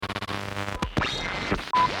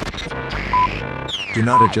Do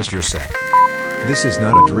not adjust your set. This is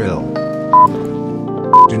not a drill.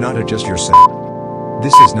 Do not adjust your set.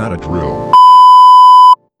 This is not a drill.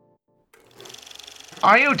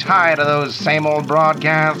 Are you tired of those same old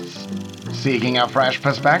broadcasts? Seeking a fresh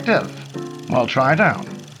perspective? Well, Tri-Town,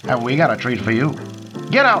 have we got a treat for you.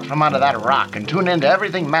 Get out from under that rock and tune into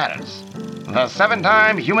Everything Matters, the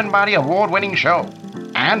 7-time Human Body Award-winning show,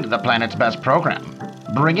 and the planet's best program,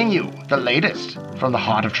 bringing you the latest from the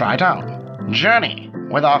heart of Tri-Town. Journey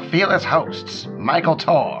with our fearless hosts, Michael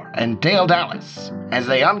Torr and Dale Dallas, as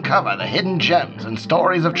they uncover the hidden gems and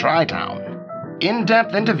stories of Tri-Town.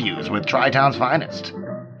 In-depth interviews with Tri-Town's finest,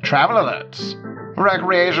 travel alerts,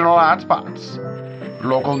 recreational hotspots,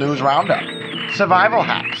 local news roundup, survival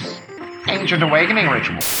hacks, ancient awakening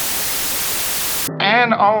rituals.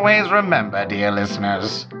 And always remember, dear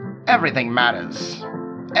listeners, everything matters.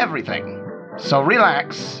 Everything. So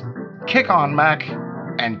relax, kick on back,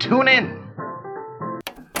 and tune in.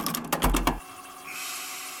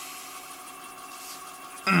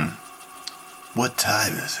 What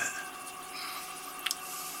time is it?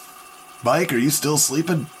 Mike, are you still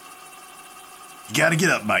sleeping? You gotta get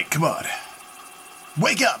up, Mike. Come on.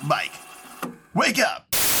 Wake up, Mike. Wake up.